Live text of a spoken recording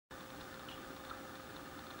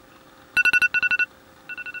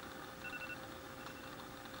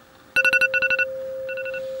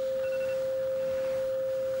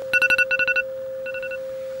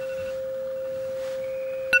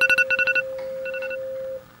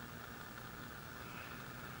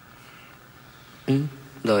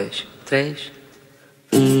Dois, três.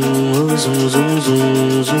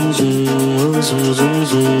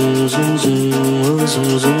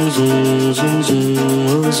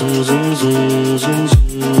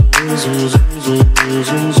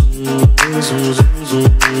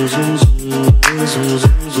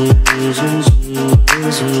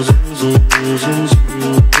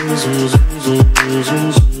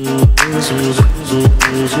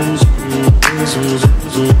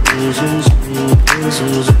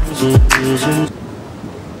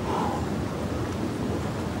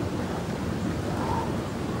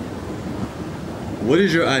 What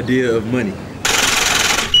is your idea of money?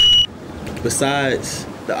 Besides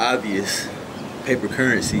the obvious paper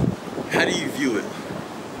currency, how do you view it?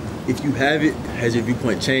 If you have it, has your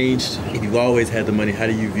viewpoint changed? If you've always had the money, how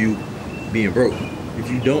do you view being broke? If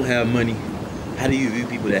you don't have money, how do you view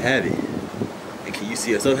people that have it? And can you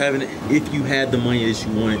see yourself having it? If you had the money that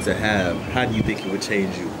you wanted to have, how do you think it would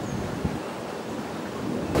change you?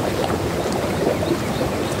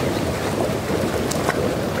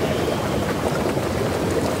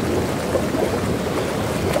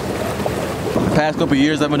 Past couple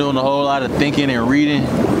years, I've been doing a whole lot of thinking and reading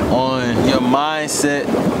on your mindset,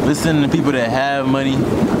 listening to people that have money,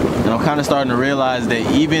 and I'm kind of starting to realize that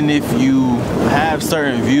even if you have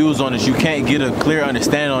certain views on it, you can't get a clear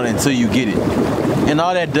understanding on it until you get it. And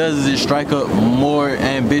all that does is just strike up more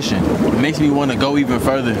ambition. It makes me want to go even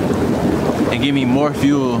further and give me more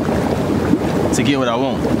fuel to get what I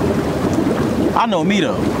want. I know me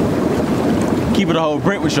though. Keep it a whole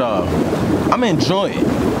brick with y'all. I'm enjoying it.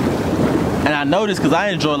 And I know this because I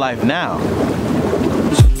enjoy life now.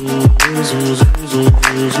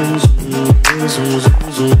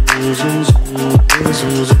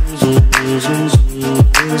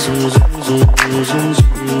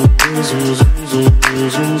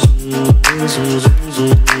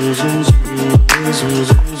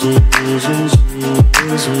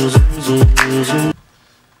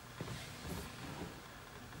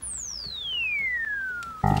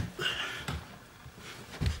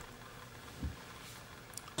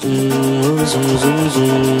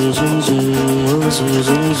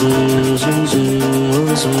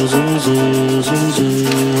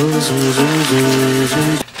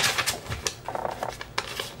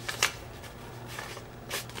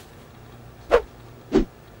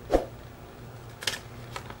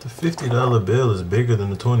 The $50 bill is bigger than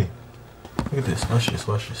the 20. Look at this, watch this,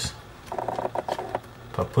 watch this.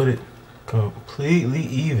 If I put it completely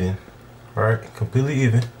even, right, completely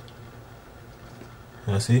even,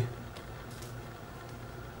 and I see,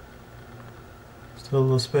 still a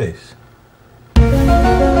little space.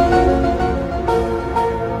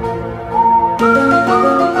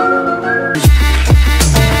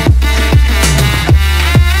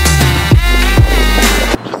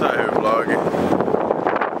 Just out here vlogging,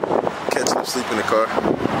 catching them sleep in the car.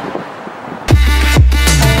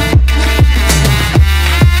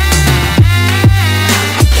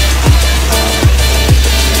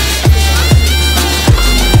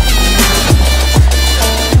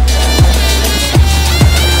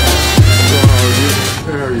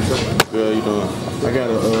 I got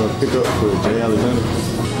a pickup for J. Alexander.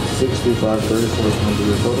 6530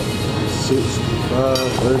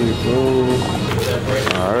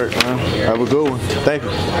 6534. Alright, man. Have a good one. Thank you.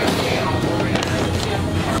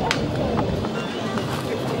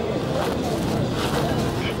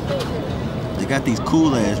 They got these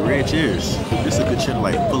cool ass red chairs. This is a good chair to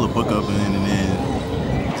like pull a book up in and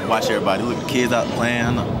then just watch everybody. Look, the kids out playing.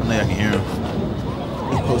 I know I can hear them.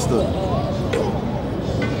 Let's post up.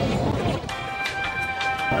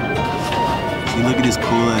 See, look at this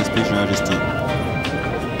cool ass picture I just took.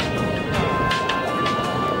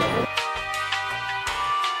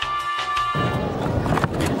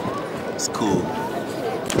 It's cool.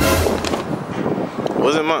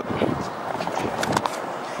 Wasn't mine.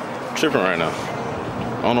 I'm tripping right now.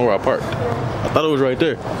 I don't know where I parked. I thought it was right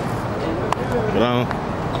there. But I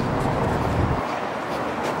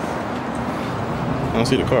don't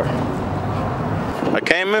see the car. I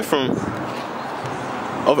came in from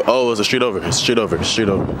over. Oh, it's a street over. It's a street over. It's a street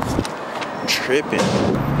over. I'm tripping.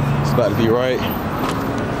 It's about to be right.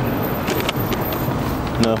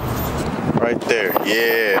 No. Right there.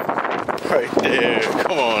 Yeah. Right there.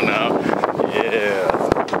 Come on now. Yeah.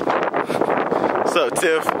 What's up,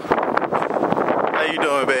 Tiff? How you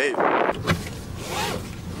doing, babe?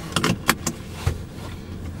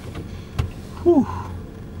 Whew.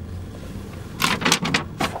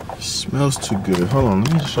 Smells too good. Hold on,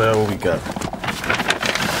 let me show y'all what we got.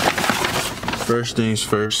 First things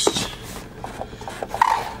first.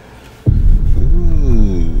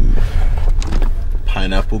 Ooh.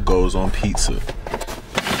 Pineapple goes on pizza.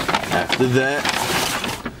 After that,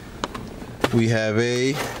 we have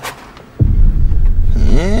a,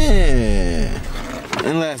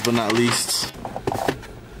 and last but not least,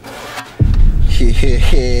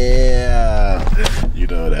 yeah, you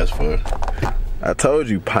know what that's for. I told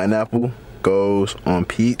you, pineapple goes on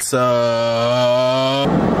pizza.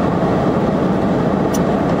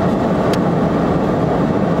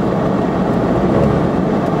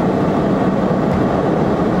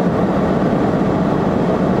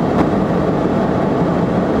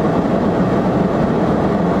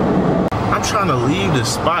 Trying to leave the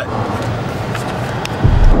spot.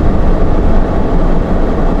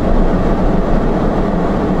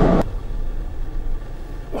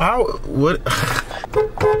 Wow, what?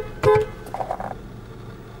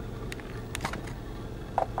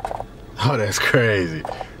 Oh, that's crazy.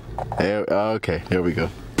 Okay, here we go.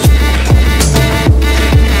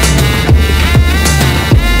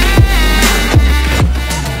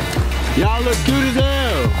 Y'all look cute as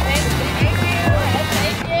hell.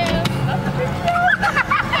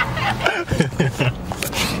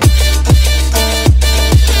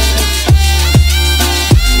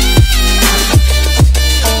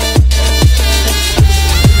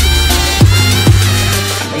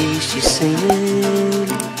 Triste sem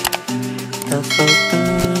ele, tá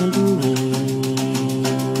faltando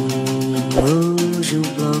hoje o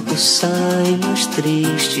bloco sai mais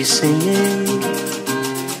triste sem ele,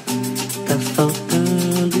 tá faltando